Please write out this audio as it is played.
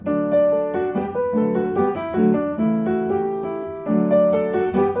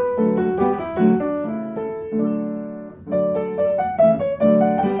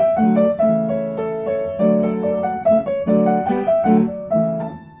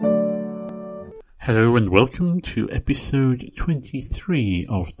Hello and welcome to episode 23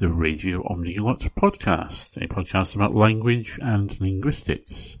 of the Radio Omniglot podcast, a podcast about language and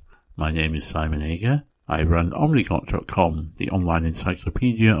linguistics. My name is Simon Ager. I run omniglot.com, the online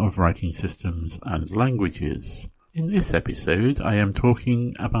encyclopedia of writing systems and languages. In this episode, I am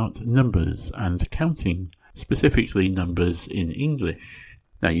talking about numbers and counting, specifically numbers in English.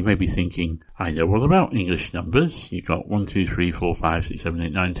 Now you may be thinking, I know all about English numbers. You've got 1, 2, 3, 4, 5, 6, 7,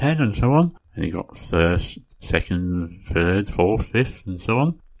 8, 9, 10 and so on. And you've got first, second, third, fourth, fifth and so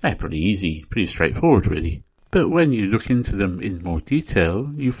on. They're pretty easy, pretty straightforward really. But when you look into them in more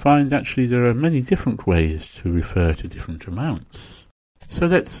detail, you find actually there are many different ways to refer to different amounts. So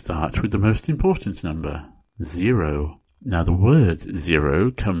let's start with the most important number, 0. Now the word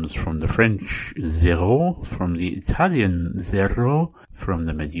zero comes from the French zero, from the Italian zero, from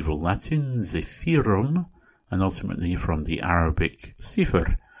the medieval Latin zephyrum, and ultimately from the Arabic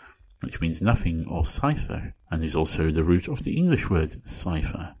cipher, which means nothing or cipher, and is also the root of the English word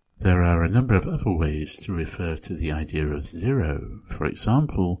cipher. There are a number of other ways to refer to the idea of zero. For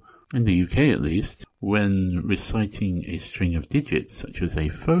example, in the UK at least, when reciting a string of digits such as a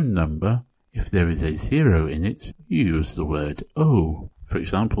phone number, if there is a zero in it, you use the word O. For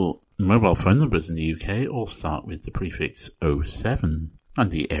example, mobile phone numbers in the UK all start with the prefix 07,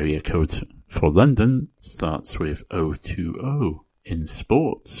 and the area code for London starts with 020. In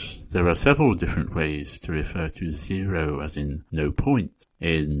sports, there are several different ways to refer to zero, as in no point.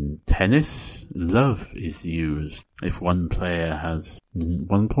 In tennis, love is used if one player has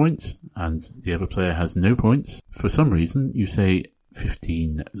 1 point and the other player has no points. For some reason, you say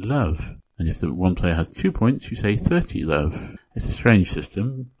 15 love. And if the one player has 2 points, you say 30 love. It's a strange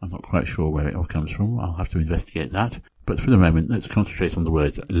system. I'm not quite sure where it all comes from. I'll have to investigate that. But for the moment, let's concentrate on the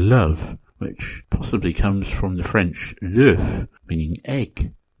word love, which possibly comes from the French l'œuf, meaning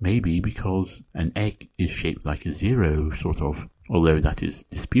egg. Maybe because an egg is shaped like a zero, sort of, although that is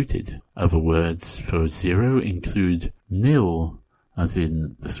disputed. Other words for zero include nil, as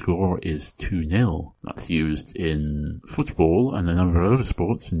in the score is 2-0. That's used in football and a number of other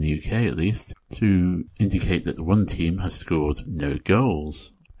sports, in the UK at least, to indicate that one team has scored no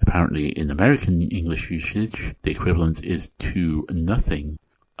goals. Apparently in American English usage, the equivalent is 2-0.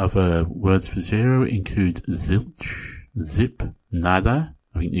 Other words for zero include zilch, zip, nada.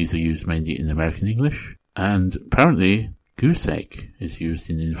 I think these are used mainly in American English. And apparently goose egg is used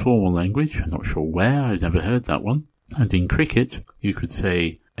in informal language. I'm not sure where, I've never heard that one. And in cricket, you could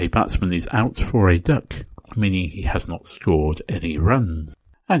say a batsman is out for a duck, meaning he has not scored any runs.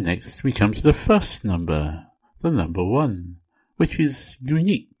 And next we come to the first number, the number 1, which is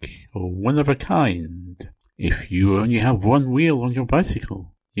unique or one of a kind. If you only have one wheel on your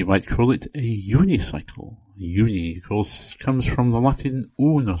bicycle, you might call it a unicycle. Uni, of course, comes from the Latin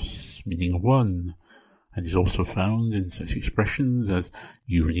unus, meaning one, and is also found in such expressions as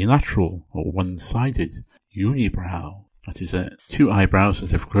unilateral or one-sided. Unibrow, that is, two eyebrows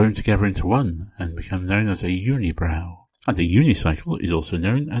that have grown together into one and become known as a unibrow. And a unicycle is also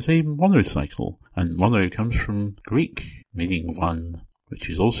known as a monocycle, and mono comes from Greek, meaning one, which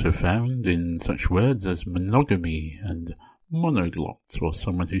is also found in such words as monogamy and monoglot, or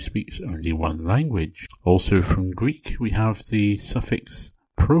someone who speaks only one language. Also from Greek we have the suffix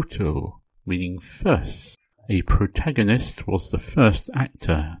proto, meaning first. A protagonist was the first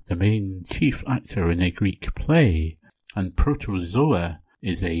actor, the main chief actor in a Greek play, and protozoa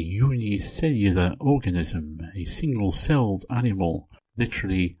is a unicellular organism, a single-celled animal,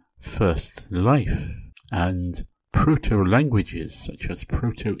 literally first life. And proto-languages, such as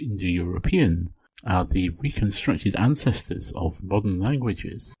Proto-Indo-European, are the reconstructed ancestors of modern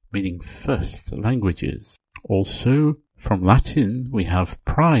languages, meaning first languages. Also, from Latin, we have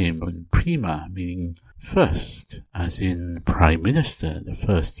prime and prima, meaning first, as in prime minister, the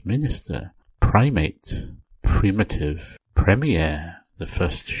first minister, primate, primitive, premiere, the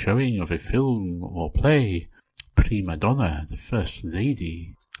first showing of a film or play, prima donna, the first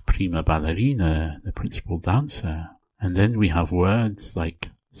lady, prima ballerina, the principal dancer. And then we have words like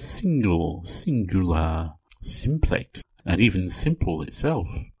single, singular, simplex, and even simple itself.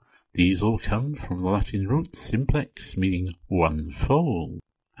 These all come from the Latin root simplex, meaning one-fold.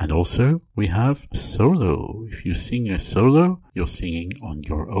 And also, we have solo. If you sing a solo, you're singing on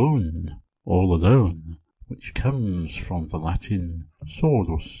your own, all alone, which comes from the Latin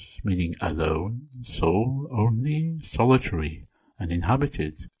solus, meaning alone, sole, only, solitary, and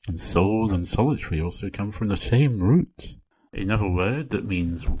inhabited. And sole and solitary also come from the same root. Another word that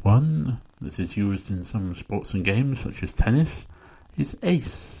means one, that is used in some sports and games such as tennis, is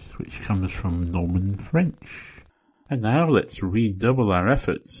ace, which comes from Norman French. And now let's redouble our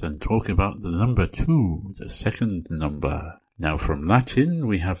efforts and talk about the number 2, the second number. Now from Latin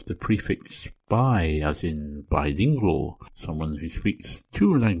we have the prefix bi, as in bilingual, someone who speaks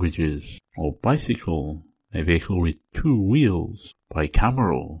 2 languages, or bicycle, a vehicle with 2 wheels,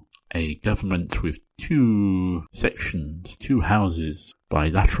 bicameral, a government with 2 sections, 2 houses,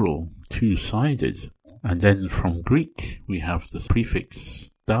 bilateral, 2-sided. And then from Greek we have the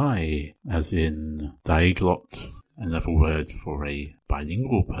prefix di, as in diglot, another word for a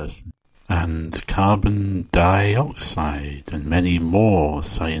bilingual person, and carbon dioxide, and many more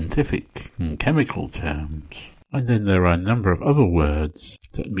scientific and chemical terms. And then there are a number of other words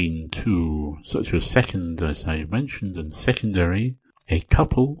that mean 2, such as second, as I mentioned, and secondary. A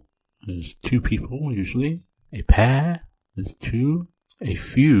couple is 2 people, usually. A pair is 2. A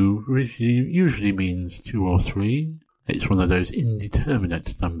few usually means 2 or 3. It's one of those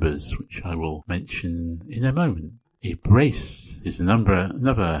indeterminate numbers, which I will mention in a moment. A brace is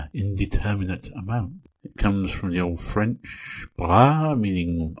another indeterminate amount. It comes from the old French bras,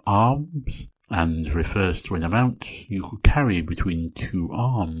 meaning arms, and refers to an amount you could carry between 2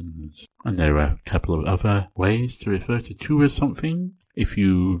 arms. And there are a couple of other ways to refer to 2 as something. If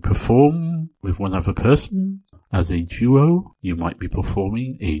you perform with one other person as a duo, you might be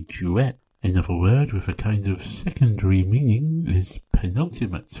performing a duet. Another word with a kind of secondary meaning is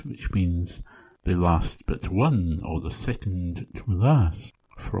penultimate, which means the last but one, or the second to last,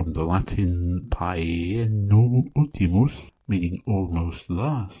 from the Latin penultimus, meaning almost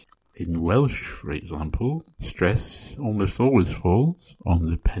last. In Welsh, for example, stress almost always falls on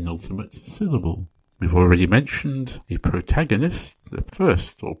the penultimate syllable. We've already mentioned a protagonist, the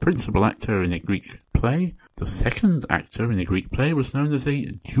first or principal actor in a Greek play. The second actor in a Greek play was known as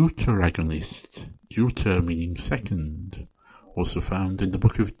a deuteragonist, deuter meaning second, also found in the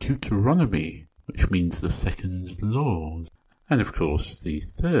book of Deuteronomy, which means the second laws. And of course, the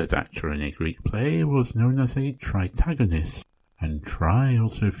third actor in a Greek play was known as a tritagonist. And tri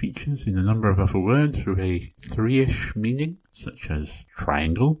also features in a number of other words with a 3-ish meaning, such as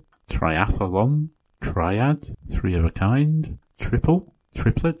triangle, triathlon, triad, 3 of a kind, triple,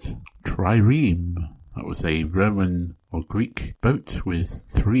 triplet, trireme. That was a Roman or Greek boat with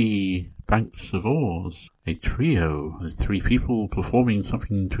 3 banks of oars. A trio, with 3 people performing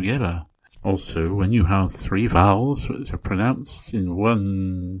something together. Also, when you have 3 vowels which are pronounced in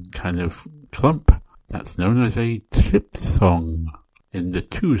one kind of clump, that's known as a diphthong. In the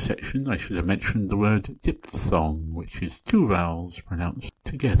 2 section, I should have mentioned the word diphthong, which is 2 vowels pronounced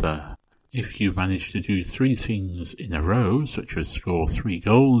together. If you manage to do 3 things in a row, such as score 3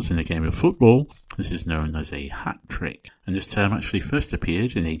 goals in a game of football, this is known as a hat trick. And this term actually first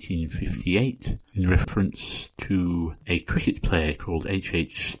appeared in 1858 in reference to a cricket player called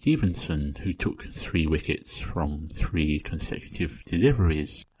H.H. Stevenson, who took 3 wickets from 3 consecutive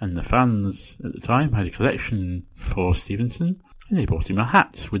deliveries. And the fans at the time had a collection for Stevenson, and they bought him a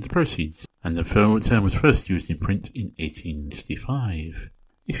hat with the proceeds. And the term was first used in print in 1865.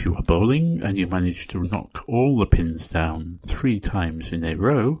 If you are bowling and you manage to knock all the pins down 3 times in a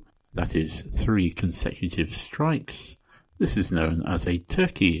row, that is 3 consecutive strikes, this is known as a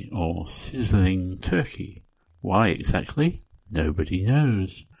turkey or sizzling turkey. Why exactly? Nobody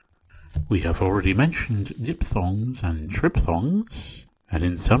knows. We have already mentioned diphthongs and triphthongs, and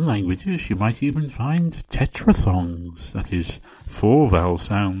in some languages you might even find tetraphthongs, that is 4 vowel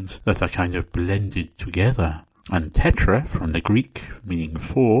sounds that are kind of blended together. And tetra, from the Greek, meaning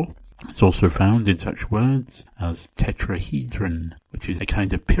 4, is also found in such words as tetrahedron, which is a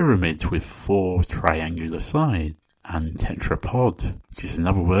kind of pyramid with 4 triangular sides, and tetrapod, which is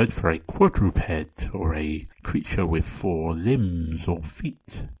another word for a quadruped, or a creature with 4 limbs or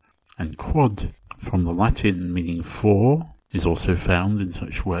feet. And quad, from the Latin meaning 4, is also found in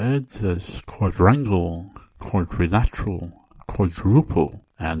such words as quadrangle, quadrilateral, quadruple,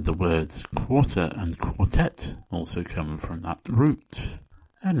 and the words quarter and quartet also come from that root.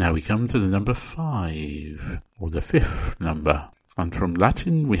 And now we come to the number 5, or the 5th number. And from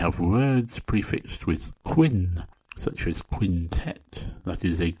Latin we have words prefixed with quin, such as quintet, that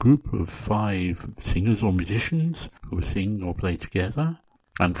is a group of 5 singers or musicians who sing or play together.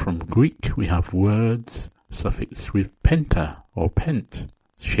 And from Greek we have words suffixed with penta, or pent,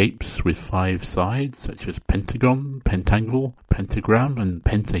 shapes with 5 sides, such as pentagon, pentangle, pentagram, and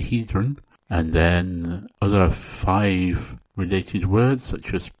pentahedron, and then other 5 related words,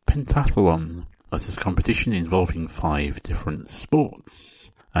 such as pentathlon, that is competition involving 5 different sports,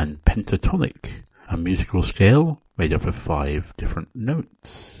 and pentatonic, a musical scale made up of 5 different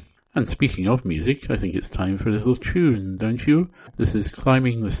notes. And speaking of music, I think it's time for a little tune, don't you? This is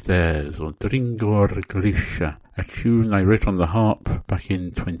Climbing the Stairs, or Dringor Grisha, a tune I wrote on the harp back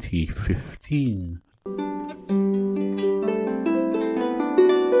in 2015.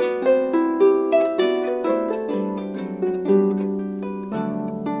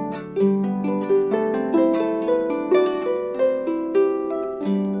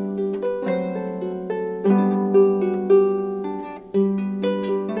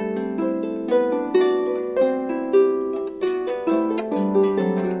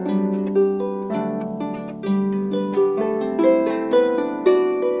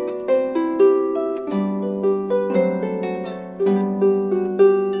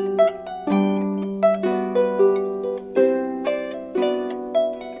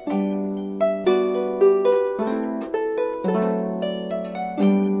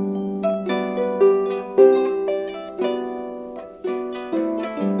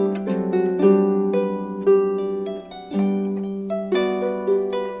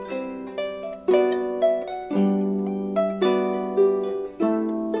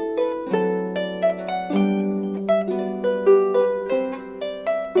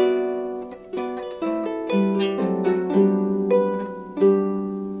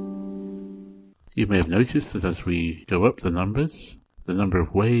 You may have noticed that as we go up the numbers, the number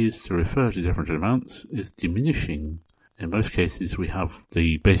of ways to refer to different amounts is diminishing. In most cases we have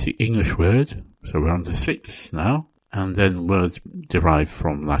the basic English word, so we're on to 6 now, and then words derived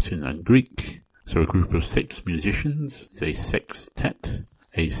from Latin and Greek. So a group of 6 musicians is a sextet,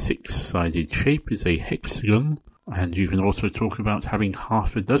 a 6-sided shape is a hexagon, and you can also talk about having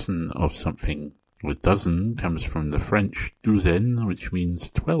half a dozen of something. A dozen comes from the French douzaine, which means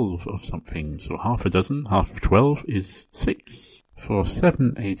 12 of something. So half a dozen, half of 12 is 6. For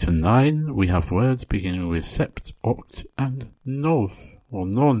 7, 8 and 9, we have words beginning with sept, oct and nov, or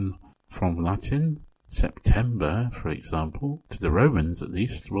non, from Latin. September, for example, to the Romans at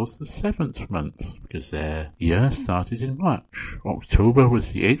least, was the 7th month, because their year started in March. October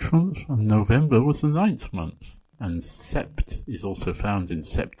was the 8th month, and November was the 9th month. And sept is also found in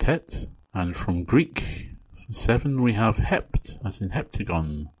septet. And from Greek, for 7 we have hept, as in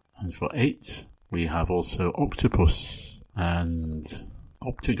heptagon. And for 8 we have also octopus and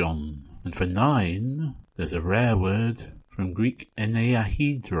optagon. And for 9 there's a rare word from Greek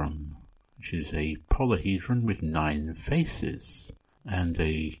enneahedron, which is a polyhedron with 9 faces. And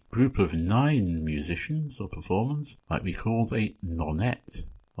a group of 9 musicians or performers might be called a nonette,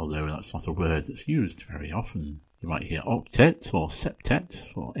 although that's not a word that's used very often. You might hear octet or septet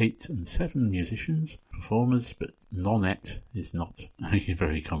for 8 and 7 musicians, performers, but nonette is not a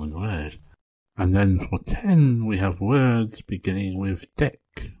very common word. And then for 10 we have words beginning with dec,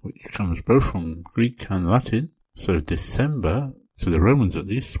 which comes both from Greek and Latin. So December, to the Romans at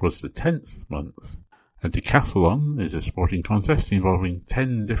least, was the 10th month. A decathlon is a sporting contest involving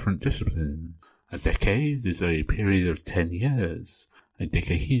 10 different disciplines. A decade is a period of 10 years. A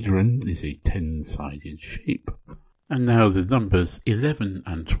decahedron is a 10-sided shape. And now the numbers 11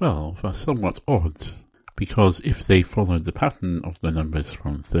 and 12 are somewhat odd, because if they followed the pattern of the numbers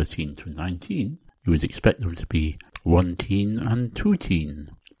from 13 to 19, you would expect them to be 1-teen and 2-teen.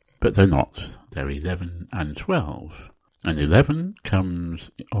 But they're not. They're 11 and 12. And 11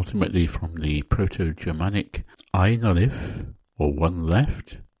 comes ultimately from the Proto-Germanic ein alif, or 1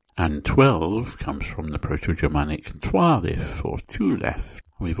 left, and 12 comes from the Proto-Germanic twaalif, or 2 left.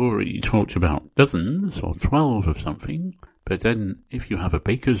 We've already talked about dozens, or 12 of something, but then if you have a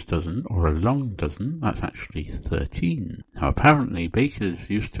baker's dozen, or a long dozen, that's actually 13. Now apparently bakers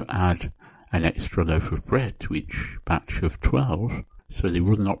used to add an extra loaf of bread to each batch of 12, so they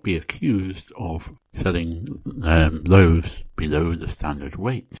would not be accused of selling loaves below the standard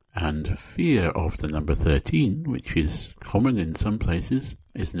weight. And fear of the number 13, which is common in some places,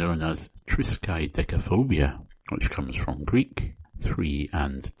 is known as triskaidekaphobia, which comes from Greek, 3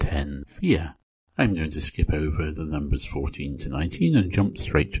 and 10 fear. I'm going to skip over the numbers 14 to 19 and jump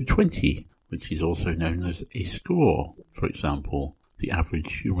straight to 20, which is also known as a score. For example, the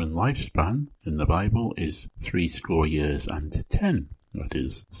average human lifespan in the Bible is 60 years and 10. That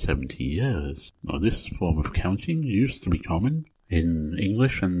is 70 years. Now this form of counting used to be common in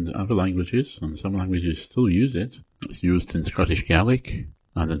English and other languages, and some languages still use it. It's used in Scottish Gaelic,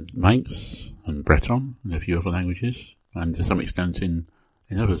 and in Manx and Breton, and a few other languages, and to some extent in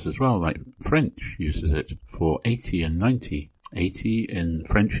others as well, like French uses it for 80 and 90. 80 in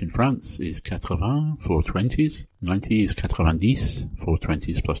French in France is 80 for 20s, 90 is 90 for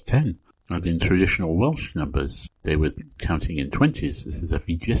 20s plus 10. And in traditional Welsh numbers, they were counting in 20s. This is a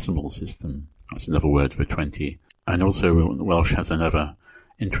vigesimal system. That's another word for 20. And also Welsh has another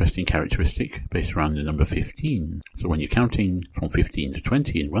interesting characteristic based around the number 15. So when you're counting from 15 to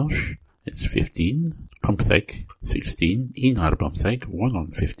 20 in Welsh, it's 15, pumtheg, 16, un ar bumtheg, 1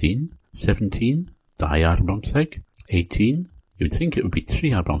 on 15, 17, dau ar bumtheg, 18. You'd think it would be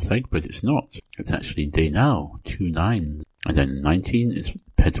 3 ar bumtheg, but it's not. It's actually deunaw, 2 9. And then 19 is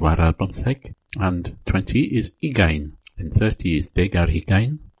pedwar ar bumtheg, and 20 is ugain. And 30 is deg ar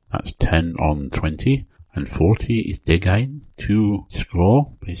ugain, that's 10 on 20, and 40 is degain, 2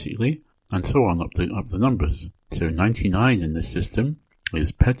 score, basically, and so on up the numbers. So 99 in this system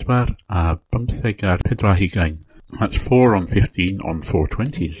is pedwar ar bumtheg ar pedwar ugain. That's 4 on 15 on 4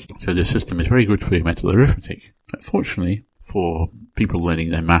 20s. So this system is very good for your mental arithmetic. Fortunately, for people learning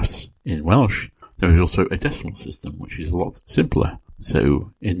their maths in Welsh, there is also a decimal system, which is a lot simpler.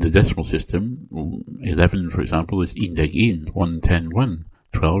 So in the decimal system, 11, for example, is undeg un, 110 1.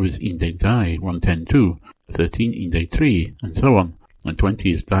 12 is undeg dau, 110 2. 13 undeg 3, and so on. And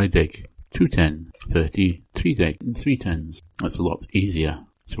 20 is daudeg, 210. 30, 3deg, 310s. That's a lot easier.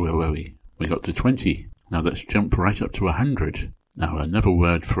 So where were we? We got to 20. Now let's jump right up to 100. Now another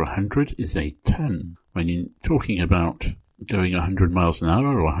word for 100 is a ton. When you're talking about going 100 miles an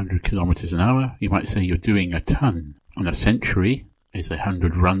hour or 100 kilometers an hour, you might say you're doing a ton. And a century is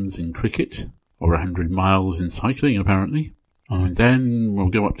 100 runs in cricket, or 100 miles in cycling, apparently. And then we'll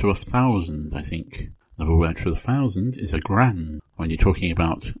go up to 1,000, I think. Another word for 1,000 is a grand. When you're talking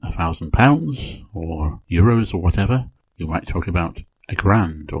about £1,000 or euros or whatever, you might talk about a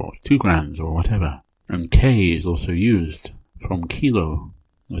grand or 2 grand or whatever. And K is also used from kilo,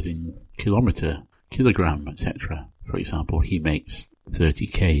 as in kilometre, kilogram, etc. For example, he makes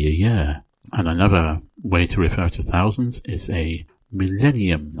 30k a year. And another way to refer to thousands is a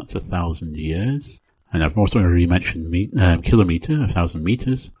millennium, that's 1,000 years. And I've also already mentioned kilometre, 1,000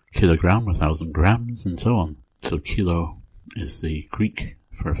 metres, kilogram, 1,000 grams, and so on. So kilo is the Greek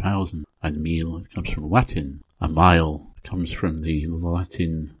for 1,000, and mil comes from Latin. A mile comes from the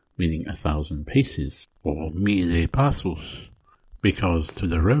Latin meaning 1,000 paces, or mille passos, because to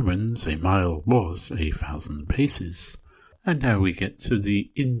the Romans a mile was 1,000 paces. And now we get to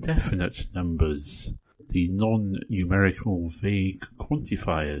the indefinite numbers, the non-numerical vague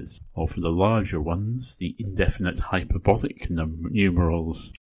quantifiers, or for the larger ones, the indefinite hyperbolic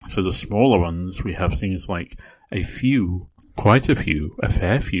numerals. For the smaller ones, we have things like a few, quite a few, a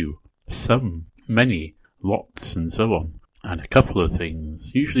fair few, some, many, lots, and so on. And a couple of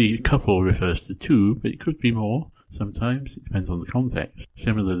things. Usually a couple refers to 2, but it could be more. Sometimes it depends on the context.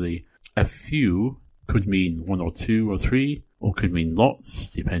 Similarly, a few could mean 1 or 2 or 3, or could mean lots,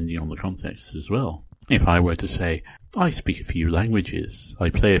 depending on the context as well. If I were to say, I speak a few languages,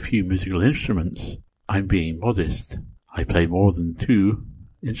 I play a few musical instruments, I'm being modest. I play more than 2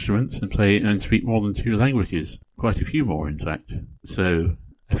 instruments and speak more than 2 languages. Quite a few more, in fact. So,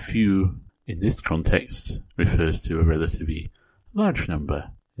 a few in this context refers to a relatively large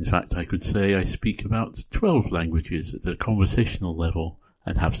number. In fact, I could say I speak about 12 languages at a conversational level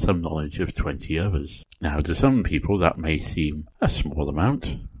and have some knowledge of 20 others. Now, to some people that may seem a small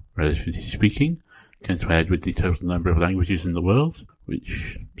amount, relatively speaking, compared with the total number of languages in the world,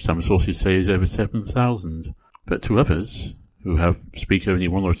 which some sources say is over 7,000. But to others, who speak only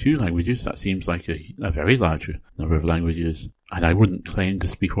 1 or 2 languages, that seems like a very large number of languages. And I wouldn't claim to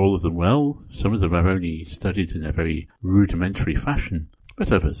speak all of them well. Some of them I've only studied in a very rudimentary fashion,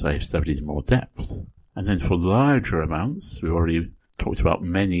 but others I've studied in more depth. And then for larger amounts, we've already talked about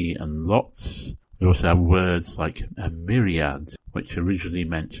many and lots. We also have words like a myriad, which originally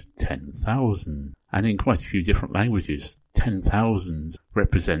meant 10,000. And in quite a few different languages, 10,000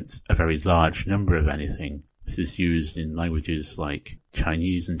 represents a very large number of anything. This is used in languages like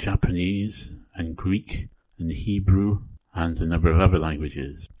Chinese and Japanese, and Greek, and Hebrew, and a number of other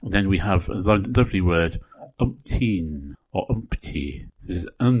languages. And then we have a lovely word, umpteen, or umpty. This is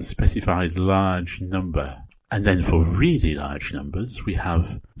an unspecified large number. And then for really large numbers, we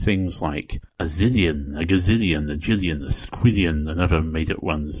have things like a zillion, a gazillion, a jillion, a squillion, and other made-up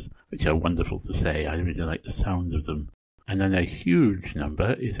ones, which are wonderful to say. I really like the sound of them. And then a huge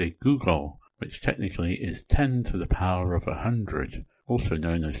number is a googol, which technically is 10 to the power of 100, also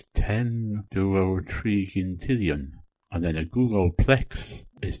known as 10 duotrigintillion. And then a googolplex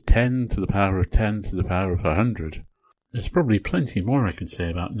is 10 to the power of 10 to the power of 100. There's probably plenty more I could say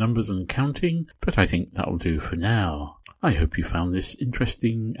about numbers and counting, but I think that'll do for now. I hope you found this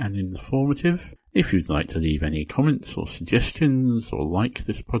interesting and informative. If you'd like to leave any comments or suggestions or like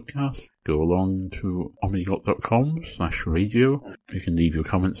this podcast, go along to omniglot.com/radio. You can leave your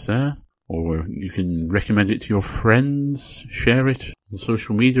comments there, or you can recommend it to your friends, share it on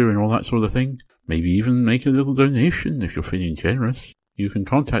social media and all that sort of thing. Maybe even make a little donation if you're feeling generous. You can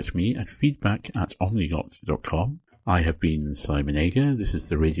contact me at feedback@omniglot.com. I have been Simon Ager. This is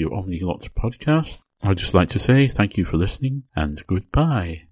the Radio Omniglot podcast. I'd just like to say thank you for listening and goodbye.